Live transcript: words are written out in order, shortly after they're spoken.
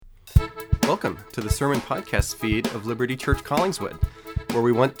Welcome to the sermon podcast feed of Liberty Church Collingswood, where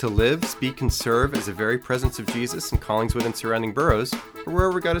we want to live, speak, and serve as a very presence of Jesus in Collingswood and surrounding boroughs, or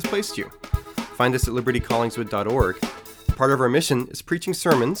wherever God has placed you. Find us at libertycollingswood.org. Part of our mission is preaching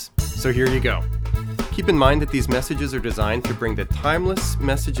sermons, so here you go. Keep in mind that these messages are designed to bring the timeless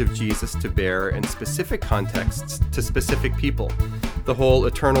message of Jesus to bear in specific contexts to specific people, the whole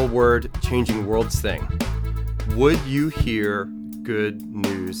eternal word changing worlds thing. Would you hear good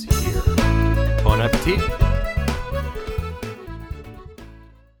news here? Bon appetit!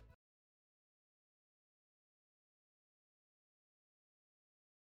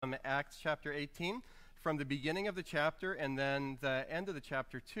 Acts chapter 18, from the beginning of the chapter and then the end of the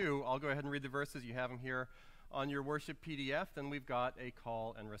chapter 2. I'll go ahead and read the verses. You have them here on your worship PDF. Then we've got a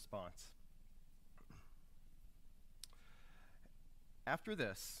call and response. After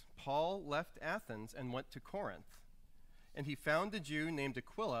this, Paul left Athens and went to Corinth. And he found a Jew named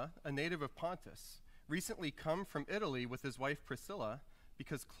Aquila, a native of Pontus, recently come from Italy with his wife Priscilla,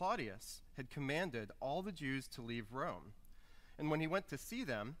 because Claudius had commanded all the Jews to leave Rome. And when he went to see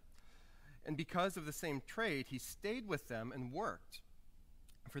them, and because of the same trade, he stayed with them and worked,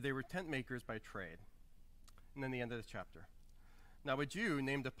 for they were tent makers by trade. And then the end of the chapter. Now a Jew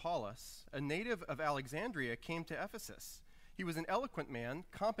named Apollos, a native of Alexandria, came to Ephesus. He was an eloquent man,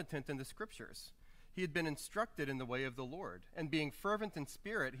 competent in the scriptures. He had been instructed in the way of the Lord, and being fervent in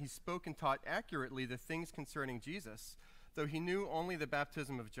spirit, he spoke and taught accurately the things concerning Jesus, though he knew only the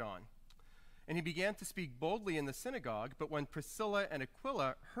baptism of John. And he began to speak boldly in the synagogue, but when Priscilla and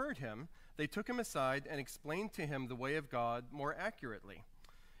Aquila heard him, they took him aside and explained to him the way of God more accurately.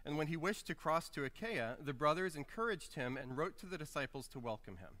 And when he wished to cross to Achaia, the brothers encouraged him and wrote to the disciples to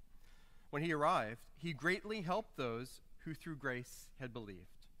welcome him. When he arrived, he greatly helped those who through grace had believed.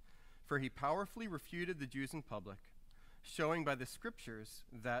 For he powerfully refuted the Jews in public, showing by the scriptures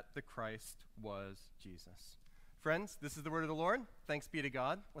that the Christ was Jesus. Friends, this is the word of the Lord. Thanks be to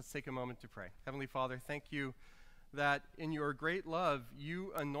God. Let's take a moment to pray. Heavenly Father, thank you that in your great love,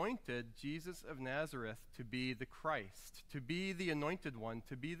 you anointed Jesus of Nazareth to be the Christ, to be the anointed one,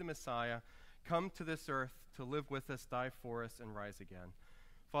 to be the Messiah, come to this earth to live with us, die for us, and rise again.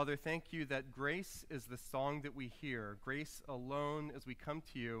 Father, thank you that grace is the song that we hear, grace alone as we come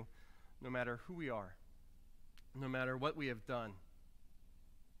to you, no matter who we are, no matter what we have done.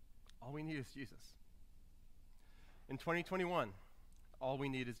 All we need is Jesus. In 2021, all we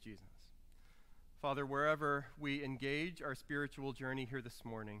need is Jesus. Father, wherever we engage our spiritual journey here this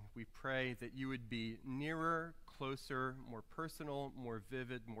morning, we pray that you would be nearer, closer, more personal, more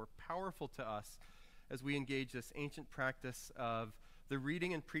vivid, more powerful to us as we engage this ancient practice of the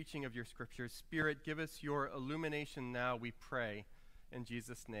reading and preaching of your scriptures. Spirit, give us your illumination now, we pray, in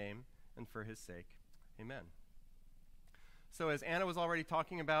Jesus' name and for his sake. Amen. So as Anna was already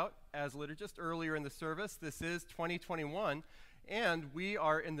talking about, as liturgist earlier in the service, this is 2021, and we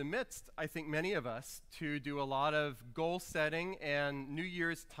are in the midst, I think many of us, to do a lot of goal setting and New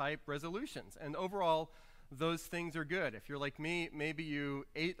Year's type resolutions. And overall, those things are good. If you're like me, maybe you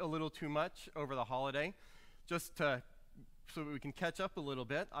ate a little too much over the holiday, so we can catch up a little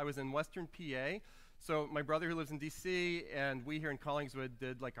bit. I was in Western PA. So my brother who lives in D.C. and we here in Collingswood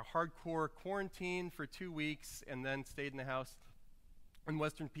did like a hardcore quarantine for 2 weeks and then stayed in the house in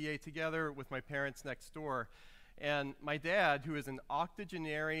Western PA together with my parents next door. And my dad, who is an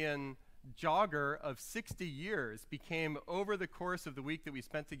octogenarian jogger of 60 years, became, over the course of the week that we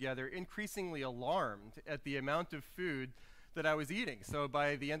spent together, increasingly alarmed at the amount of food that I was eating. So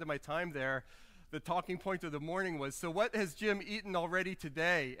by the end of my time there, the talking point of the morning was, so what has Jim eaten already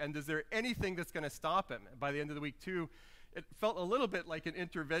today? And is there anything that's going to stop him? By the end of the week, too, it felt a little bit like an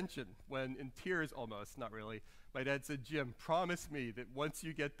intervention when, in tears almost, not really, my dad said, Jim, promise me that once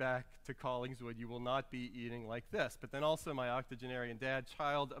you get back to Collingswood, you will not be eating like this. But then also my octogenarian dad,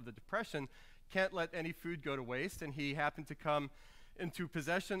 child of the Depression, can't let any food go to waste. And he happened to come into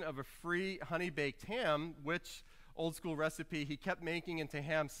possession of a free honey-baked ham, which old school recipe he kept making into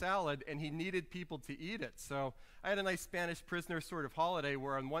ham salad, and he needed people to eat it. So I had a nice Spanish prisoner sort of holiday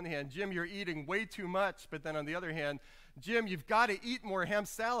where on one hand, Jim, you're eating way too much, but then on the other hand, Jim, you've got to eat more ham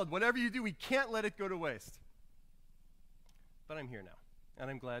salad. Whatever you do, we can't let it go to waste. But I'm here now, and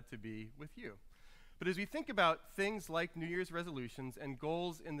I'm glad to be with you. But as we think about things like New Year's resolutions and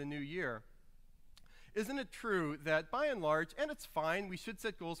goals in the new year, isn't it true that by and large, and it's fine, we should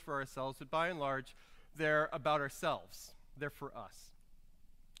set goals for ourselves, but by and large, they're about ourselves. They're for us.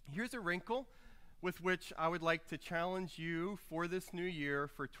 Here's a wrinkle with which I would like to challenge you for this new year,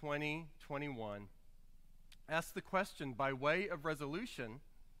 for 2021. Ask the question, by way of resolution,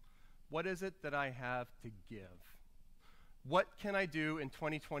 what is it that I have to give? What can I do in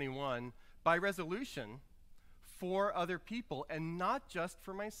 2021 by resolution for other people and not just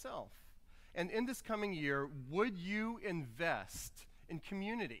for myself? And in this coming year, would you invest in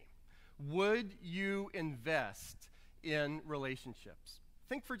community? Would you invest in relationships?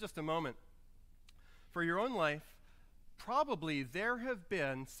 Think for just a moment. For your own life, probably there have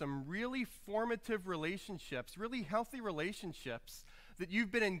been some really formative relationships, really healthy relationships that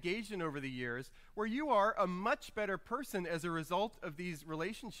you've been engaged in over the years where you are a much better person as a result of these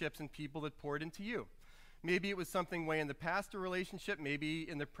relationships and people that poured into you. Maybe it was something way in the past, a relationship, maybe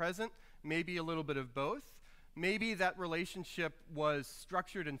in the present, maybe a little bit of both. Maybe that relationship was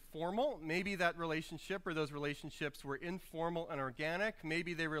structured and formal. Maybe that relationship or those relationships were informal and organic.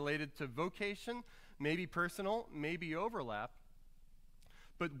 Maybe they related to vocation, maybe personal, maybe overlap.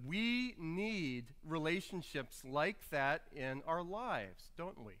 But we need relationships like that in our lives,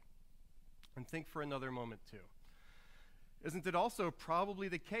 don't we? And think for another moment too. Isn't it also probably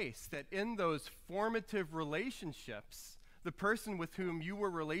the case that in those formative relationships, the person with whom you were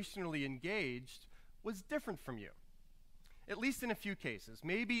relationally engaged was different from you? At least in a few cases,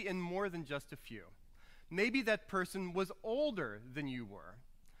 maybe in more than just a few. Maybe that person was older than you were.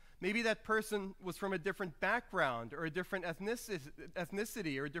 Maybe that person was from a different background or a different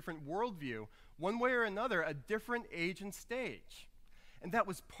ethnicity or a different worldview. One way or another, a different age and stage. And that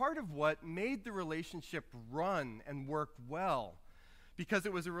was part of what made the relationship run and work well. Because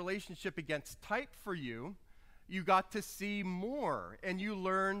it was a relationship against type for you, you got to see more and you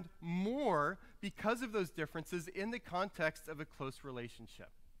learned more because of those differences in the context of a close relationship.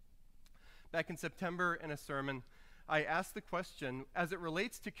 Back in September in a sermon, I asked the question, as it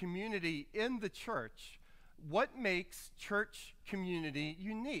relates to community in the church, what makes church community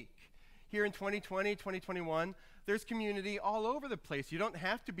unique? Here in 2020, 2021, there's community all over the place. You don't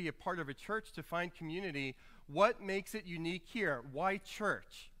have to be a part of a church to find community. What makes it unique here? Why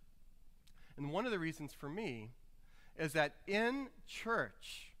church? And one of the reasons for me is that in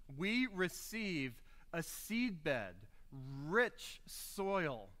church, we receive a seedbed, rich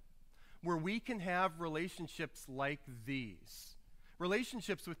soil, where we can have relationships like these.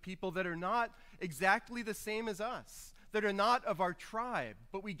 Relationships with people that are not exactly the same as us, that are not of our tribe,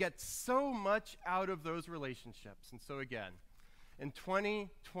 but we get so much out of those relationships. And so again, in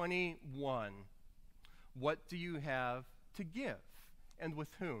 2021, what do you have to give, and with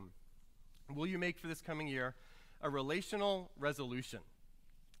whom? Will you make for this coming year a relational resolution?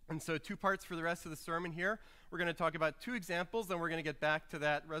 And so 2 parts for the rest of the sermon here. We're going to talk about 2 examples, then we're going to get back to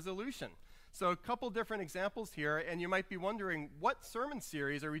that resolution. So a couple different examples here, and you might be wondering, what sermon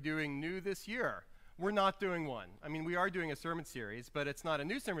series are we doing new this year? We're not doing one. I mean, we are doing a sermon series, but it's not a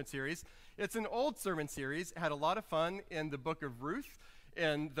new sermon series. It's an old sermon series. Had a lot of fun in the book of Ruth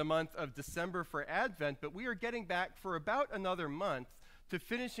in the month of December for Advent, but we are getting back for about another month to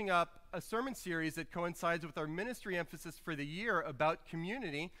finishing up a sermon series that coincides with our ministry emphasis for the year about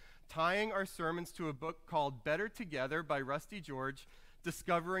community, tying our sermons to a book called Better Together by Rusty George,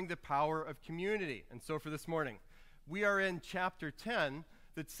 Discovering the Power of Community. And so for this morning, we are in chapter 10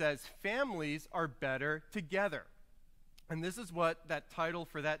 that says, families are better together. And this is what that title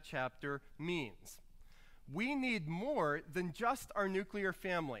for that chapter means. We need more than just our nuclear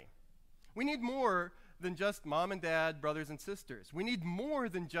family. We need more than just mom and dad, brothers and sisters. We need more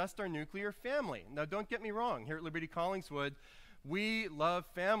than just our nuclear family. Now, don't get me wrong. Here at Liberty Collingswood, we love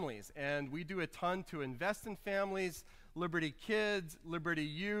families, and we do a ton to invest in families. Liberty Kids, Liberty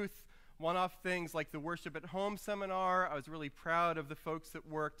Youth, one-off things like the Worship at Home seminar. I was really proud of the folks that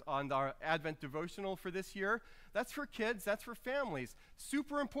worked on our Advent devotional for this year. That's for kids, that's for families.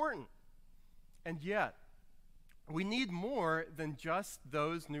 Super important. And yet, we need more than just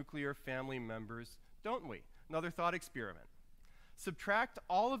those nuclear family members, don't we? Another thought experiment. Subtract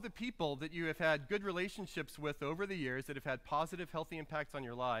all of the people that you have had good relationships with over the years that have had positive, healthy impacts on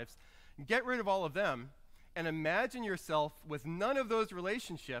your lives. Get rid of all of them and imagine yourself with none of those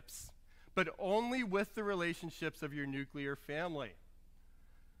relationships, but only with the relationships of your nuclear family.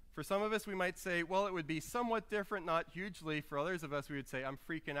 For some of us, we might say, well, it would be somewhat different, not hugely. For others of us, we would say, I'm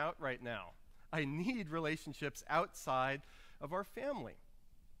freaking out right now. I need relationships outside of our family.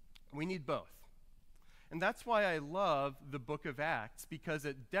 We need both. And that's why I love the book of Acts, because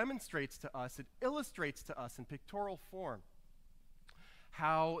it demonstrates to us, it illustrates to us in pictorial form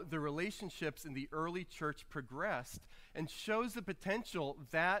how the relationships in the early church progressed and shows the potential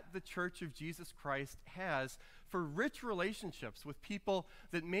that the Church of Jesus Christ has for rich relationships with people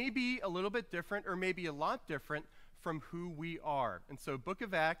that may be a little bit different or maybe a lot different from who we are. And so book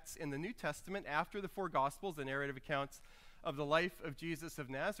of Acts in the New Testament, after the 4 Gospels, the narrative accounts of the life of Jesus of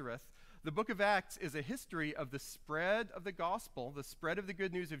Nazareth, the book of Acts is a history of the spread of the gospel, the spread of the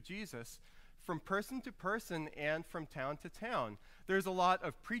good news of Jesus from person to person and from town to town. There's a lot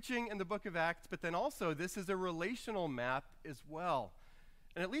of preaching in the book of Acts, but then also this is a relational map as well.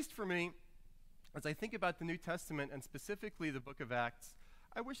 And at least for me, as I think about the New Testament and specifically the book of Acts,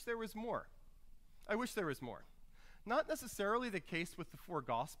 I wish there was more. I wish there was more. Not necessarily the case with the four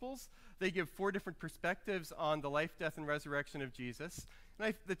Gospels. They give four different perspectives on the life, death, and resurrection of Jesus.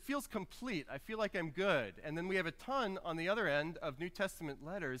 And it feels complete. I feel like I'm good. And then we have a ton on the other end of New Testament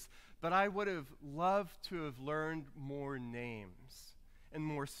letters, but I would have loved to have learned more names and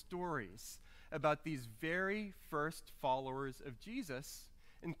more stories about these very first followers of Jesus,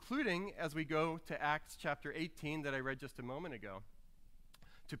 including, as we go to Acts chapter 18 that I read just a moment ago,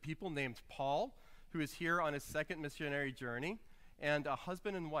 to people named Paul, who is here on his second missionary journey, and a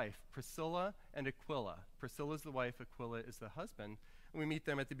husband and wife, Priscilla and Aquila. Priscilla is the wife, Aquila is the husband, and we meet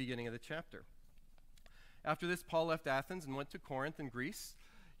them at the beginning of the chapter. After this, Paul left Athens and went to Corinth in Greece.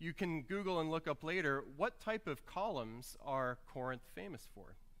 You can Google and look up later, what type of columns are Corinth famous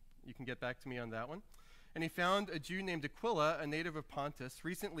for? You can get back to me on that one. And he found a Jew named Aquila, a native of Pontus,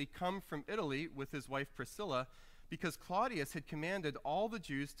 recently come from Italy with his wife Priscilla, because Claudius had commanded all the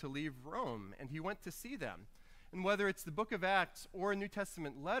Jews to leave Rome, and he went to see them. And whether it's the book of Acts or New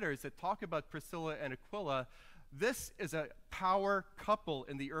Testament letters that talk about Priscilla and Aquila, this is a power couple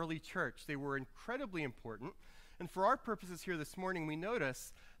in the early church. They were incredibly important. And for our purposes here this morning, we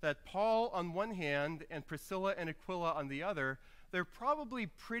notice that Paul on one hand and Priscilla and Aquila on the other, they're probably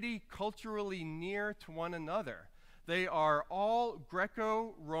pretty culturally near to one another. They are all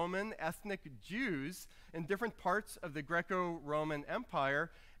Greco-Roman ethnic Jews in different parts of the Greco-Roman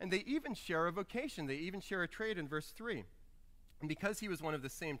Empire, and they even share a vocation. They even share a trade in verse 3. And because he was one of the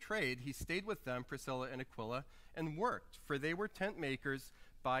same trade, he stayed with them, Priscilla and Aquila, and worked, for they were tent makers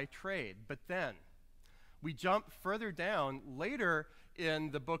by trade. But then, we jump further down later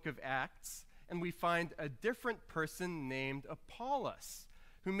in the book of Acts, and we find a different person named Apollos,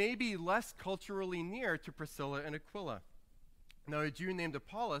 who may be less culturally near to Priscilla and Aquila. Now, a Jew named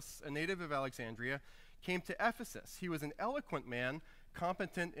Apollos, a native of Alexandria, came to Ephesus. He was an eloquent man,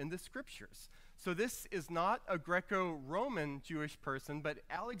 competent in the scriptures. So this is not a Greco-Roman Jewish person, but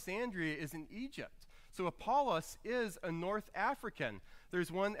Alexandria is in Egypt. So Apollos is a North African.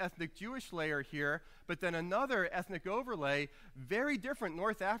 There's one ethnic Jewish layer here, but then another ethnic overlay, very different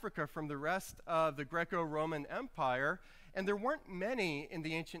North Africa from the rest of the Greco-Roman Empire. And there weren't many in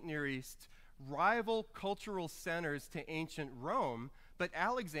the ancient Near East rival cultural centers to ancient Rome, but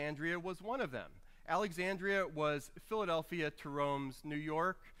Alexandria was one of them. Alexandria was Philadelphia to Rome's New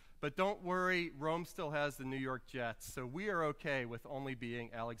York, but don't worry, Rome still has the New York Jets, so we are okay with only being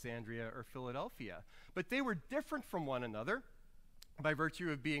Alexandria or Philadelphia. But they were different from one another by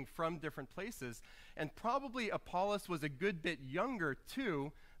virtue of being from different places, and probably Apollos was a good bit younger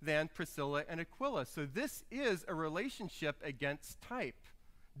too than Priscilla and Aquila. So this is a relationship against type,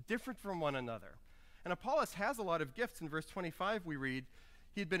 different from one another. And Apollos has a lot of gifts. In verse 25 we read,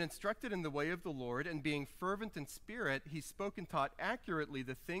 he had been instructed in the way of the Lord, and being fervent in spirit, he spoke and taught accurately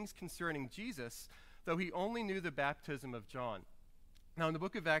the things concerning Jesus, though he only knew the baptism of John. Now in the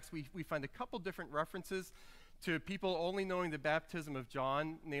book of Acts, we find a couple different references to people only knowing the baptism of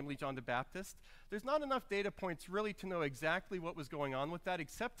John, namely John the Baptist. There's not enough data points really to know exactly what was going on with that,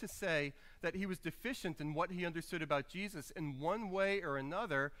 except to say that he was deficient in what he understood about Jesus in one way or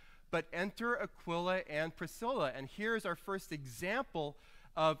another, but enter Aquila and Priscilla. And here's our first example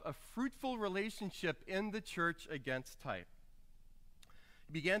of a fruitful relationship in the church against type.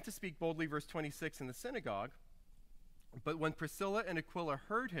 He began to speak boldly, verse 26, in the synagogue, but when Priscilla and Aquila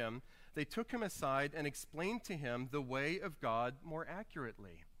heard him, they took him aside and explained to him the way of God more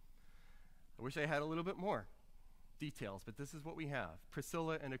accurately. I wish I had a little bit more details, but this is what we have.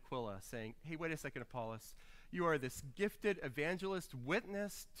 Priscilla and Aquila saying, hey, wait a second, Apollos. You are this gifted evangelist,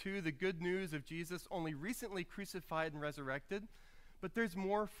 witness to the good news of Jesus, only recently crucified and resurrected, but there's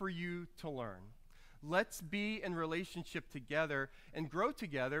more for you to learn. Let's be in relationship together and grow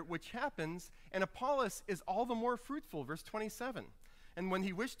together, which happens, and Apollos is all the more fruitful, verse 27. And when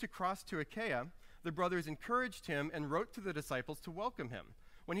he wished to cross to Achaia, the brothers encouraged him and wrote to the disciples to welcome him.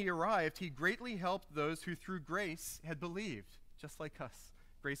 When he arrived, he greatly helped those who through grace had believed, just like us,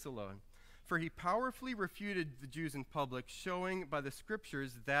 grace alone. For he powerfully refuted the Jews in public, showing by the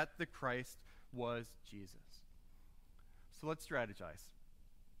scriptures that the Christ was Jesus. So let's strategize.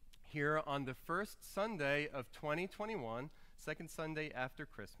 Here on the first Sunday of 2021, second Sunday after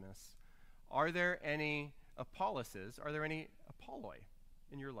Christmas, are there any Apolloses, are there any Apolloi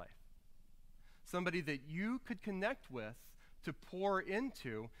in your life? Somebody that you could connect with to pour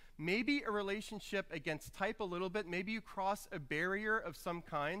into. Maybe a relationship against type a little bit. Maybe you cross a barrier of some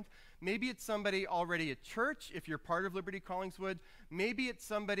kind. Maybe it's somebody already at church, if you're part of Liberty Collingswood. Maybe it's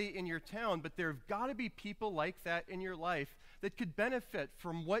somebody in your town, but there have got to be people like that in your life that could benefit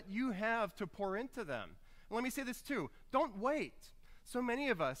from what you have to pour into them. And let me say this too, don't wait. So many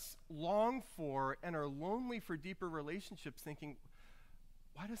of us long for and are lonely for deeper relationships, thinking,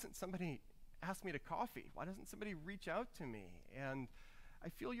 why doesn't somebody ask me to coffee? Why doesn't somebody reach out to me? And I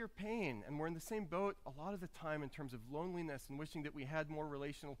feel your pain, and we're in the same boat a lot of the time in terms of loneliness and wishing that we had more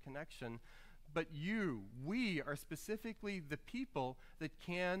relational connection. But we are specifically the people that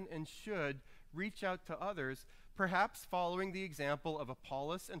can and should reach out to others, perhaps following the example of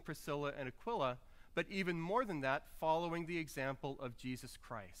Apollos and Priscilla and Aquila, but even more than that, following the example of Jesus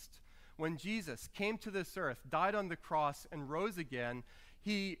Christ. When Jesus came to this earth, died on the cross, and rose again,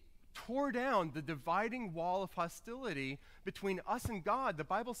 he tore down the dividing wall of hostility between us and God. The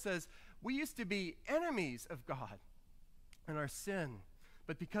Bible says we used to be enemies of God in our sin,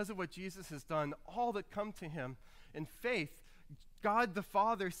 but because of what Jesus has done, all that come to him in faith, God the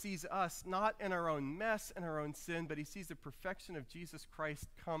Father sees us not in our own mess and our own sin, but he sees the perfection of Jesus Christ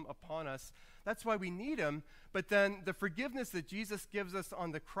come upon us. That's why we need him. But then the forgiveness that Jesus gives us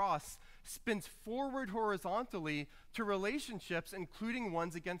on the cross spins forward horizontally to relationships, including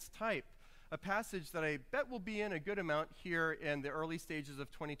ones against type. A passage that I bet will be in a good amount here in the early stages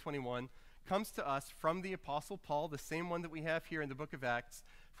of 2021 comes to us from the Apostle Paul, the same one that we have here in the book of Acts,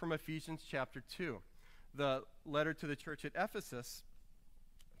 from Ephesians chapter 2. The letter to the church at Ephesus,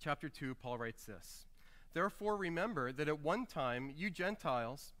 chapter 2, Paul writes this: "Therefore remember that at one time you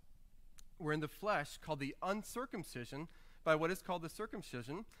Gentiles were in the flesh, called the uncircumcision by what is called the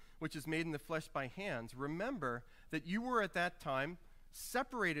circumcision, which is made in the flesh by hands. Remember that you were at that time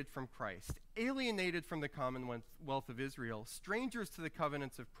separated from Christ, alienated from the commonwealth of Israel, strangers to the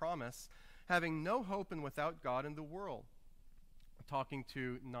covenants of promise, having no hope and without God in the world." Talking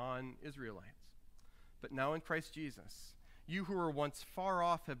to non-Israelites. "But now in Christ Jesus, you who were once far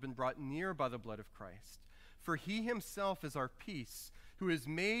off have been brought near by the blood of Christ. For he himself is our peace, who has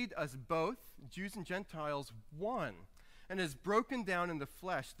made us both, Jews and Gentiles, one, and has broken down in the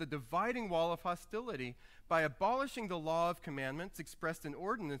flesh the dividing wall of hostility by abolishing the law of commandments expressed in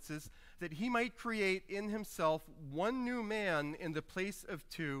ordinances, that he might create in himself one new man in the place of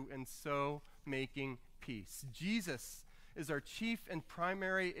two, and so making peace." Jesus is our chief and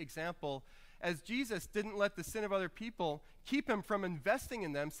primary example, as Jesus didn't let the sin of other people keep him from investing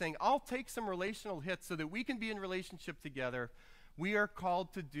in them, saying, I'll take some relational hits so that we can be in relationship together. We are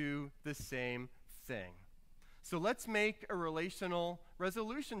called to do the same thing. So let's make a relational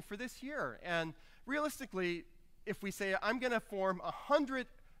resolution for this year. And realistically, if we say, I'm going to form 100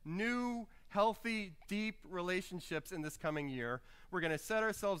 new, healthy, deep relationships in this coming year, we're going to set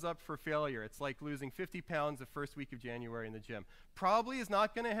ourselves up for failure. It's like losing 50 pounds the first week of January in the gym. Probably is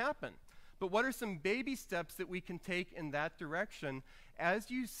not going to happen. But what are some baby steps that we can take in that direction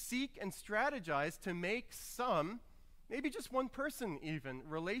as you seek and strategize to make some, maybe just one person even,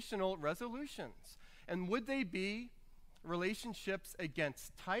 relational resolutions? And would they be relationships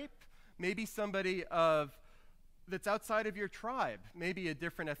against type? Maybe somebody that's outside of your tribe, maybe a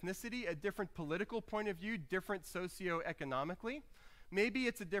different ethnicity, a different political point of view, different socioeconomically. Maybe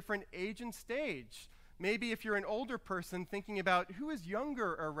it's a different age and stage. Maybe if you're an older person thinking about who is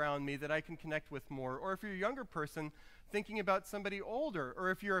younger around me that I can connect with more, or if you're a younger person thinking about somebody older,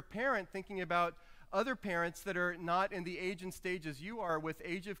 or if you're a parent thinking about other parents that are not in the age and stage as you are with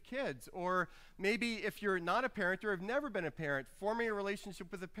age of kids, or maybe if you're not a parent or have never been a parent, forming a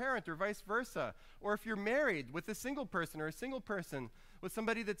relationship with a parent or vice versa, or if you're married with a single person or a single person with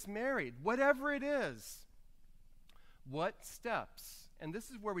somebody that's married, whatever it is, what steps? And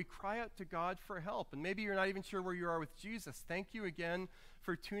this is where we cry out to God for help. And maybe you're not even sure where you are with Jesus. Thank you again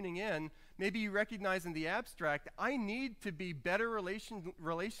for tuning in. Maybe you recognize in the abstract, I need to be better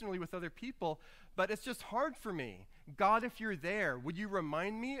relationally with other people, but it's just hard for me. God, if you're there, would you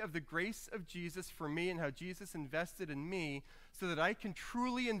remind me of the grace of Jesus for me and how Jesus invested in me so that I can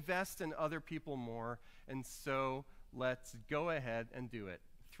truly invest in other people more? And so let's go ahead and do it.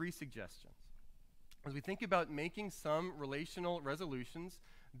 3 suggestions. As we think about making some relational resolutions,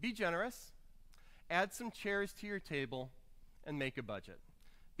 be generous, add some chairs to your table, and make a budget.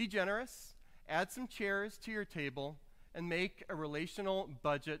 Be generous, add some chairs to your table, and make a relational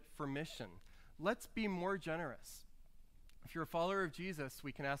budget for mission. Let's be more generous. If you're a follower of Jesus,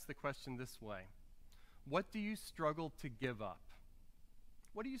 we can ask the question this way: what do you struggle to give up?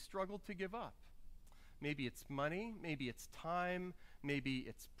 What do you struggle to give up? Maybe it's money, maybe it's time, maybe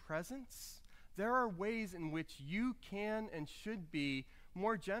it's presence. there are ways in which you can and should be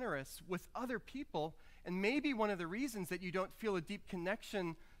more generous with other people. And maybe one of the reasons that you don't feel a deep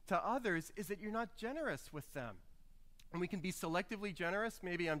connection to others is that you're not generous with them. And we can be selectively generous.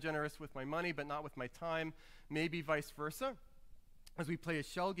 Maybe I'm generous with my money, but not with my time. Maybe vice versa, as we play a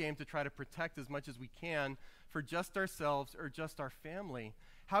shell game to try to protect as much as we can for just ourselves or just our family.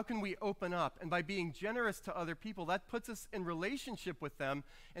 How can we open up? And by being generous to other people, that puts us in relationship with them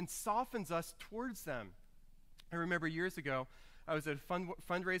and softens us towards them. I remember years ago, I was at a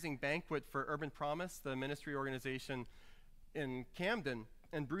fundraising banquet for Urban Promise, the ministry organization in Camden,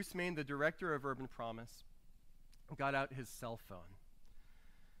 and Bruce Main, the director of Urban Promise, got out his cell phone.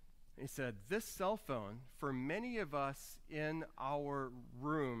 He said, this cell phone, for many of us in our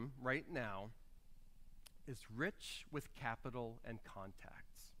room right now, is rich with capital and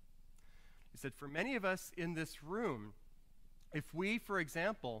contacts. He said, for many of us in this room, if we, for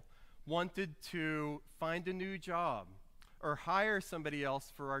example, wanted to find a new job, or hire somebody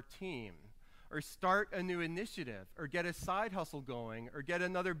else for our team, or start a new initiative, or get a side hustle going, or get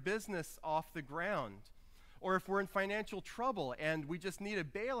another business off the ground, or if we're in financial trouble and we just need a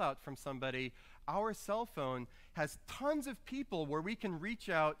bailout from somebody, our cell phone has tons of people where we can reach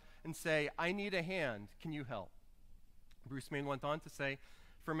out and say, I need a hand, can you help? Bruce Main went on to say,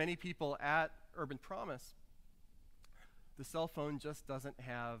 for many people at Urban Promise, the cell phone just doesn't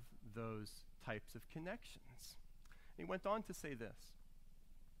have those types of connections. He went on to say this,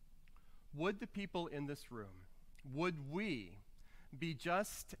 would the people in this room, would we be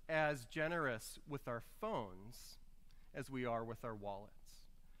just as generous with our phones as we are with our wallets?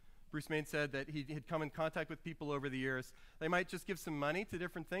 Bruce Main said that he had come in contact with people over the years. They might just give some money to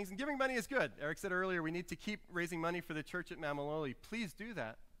different things, and giving money is good. Eric said earlier, we need to keep raising money for the church at Mamaloli. Please do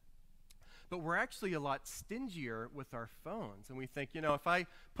that. But we're actually a lot stingier with our phones, and we think, if I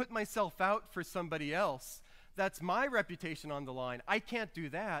put myself out for somebody else, that's my reputation on the line. I can't do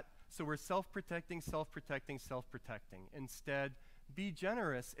that. So we're self-protecting, self-protecting, self-protecting. Instead, be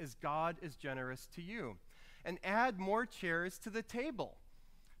generous as God is generous to you. And add more chairs to the table.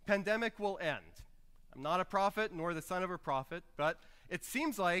 Pandemic will end. I'm not a prophet nor the son of a prophet, but it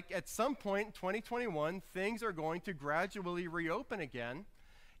seems like at some point in 2021, things are going to gradually reopen again.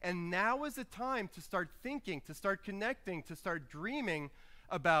 And now is the time to start thinking, to start connecting, to start dreaming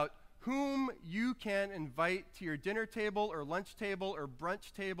about whom you can invite to your dinner table or lunch table or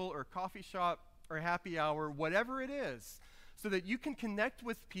brunch table or coffee shop or happy hour, whatever it is, so that you can connect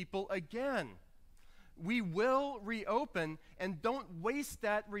with people again. We will reopen, and don't waste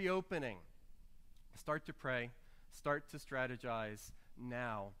that reopening. Start to pray, start to strategize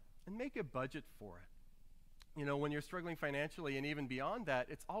now, and make a budget for it. When you're struggling financially and even beyond that,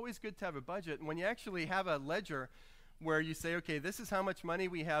 it's always good to have a budget. And when you actually have a ledger where you say, okay, this is how much money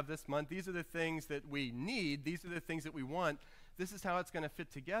we have this month, these are the things that we need, these are the things that we want, this is how it's going to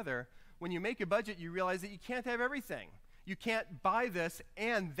fit together. When you make a budget, you realize that you can't have everything. You can't buy this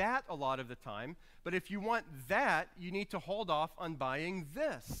and that a lot of the time, but if you want that, you need to hold off on buying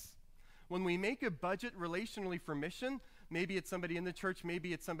this. When we make a budget relationally for mission, maybe it's somebody in the church,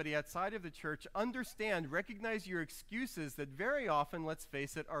 maybe it's somebody outside of the church, understand, recognize your excuses that very often, let's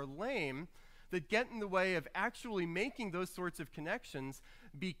face it, are lame, that get in the way of actually making those sorts of connections.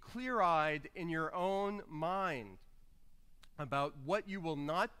 Be clear-eyed in your own mind about what you will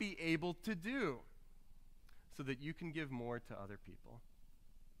not be able to do so that you can give more to other people.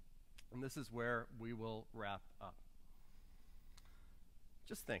 And this is where we will wrap up.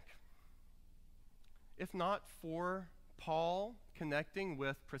 Just think. If not for Paul connecting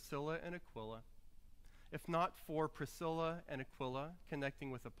with Priscilla and Aquila, if not for Priscilla and Aquila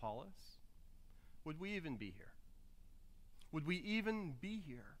connecting with Apollos, would we even be here? Would we even be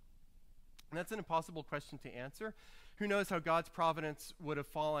here? And that's an impossible question to answer. Who knows how God's providence would have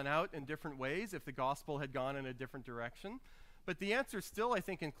fallen out in different ways if the gospel had gone in a different direction. But the answer still, I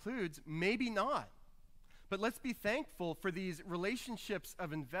think, includes maybe not. But let's be thankful for these relationships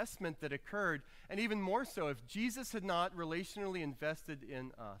of investment that occurred, and even more so, if Jesus had not relationally invested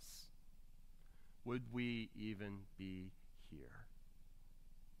in us, would we even be here?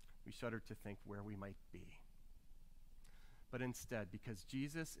 We shudder to think where we might be. But instead, because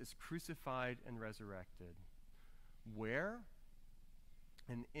Jesus is crucified and resurrected, where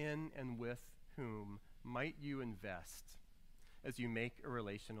and in and with whom might you invest as you make a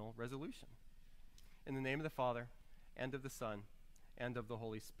relational resolution? In the name of the Father, and of the Son, and of the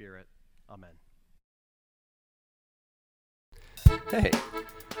Holy Spirit. Amen. Hey,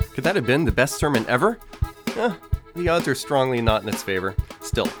 could that have been the best sermon ever? The odds are strongly not in its favor.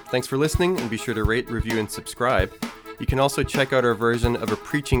 Still, thanks for listening, and be sure to rate, review, and subscribe. You can also check out our version of a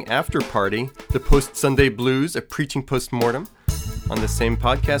preaching after party, the Post Sunday Blues, a preaching postmortem, on the same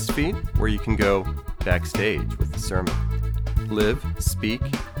podcast feed, where you can go backstage with the sermon. Live, speak,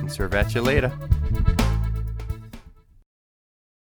 and serve at you later.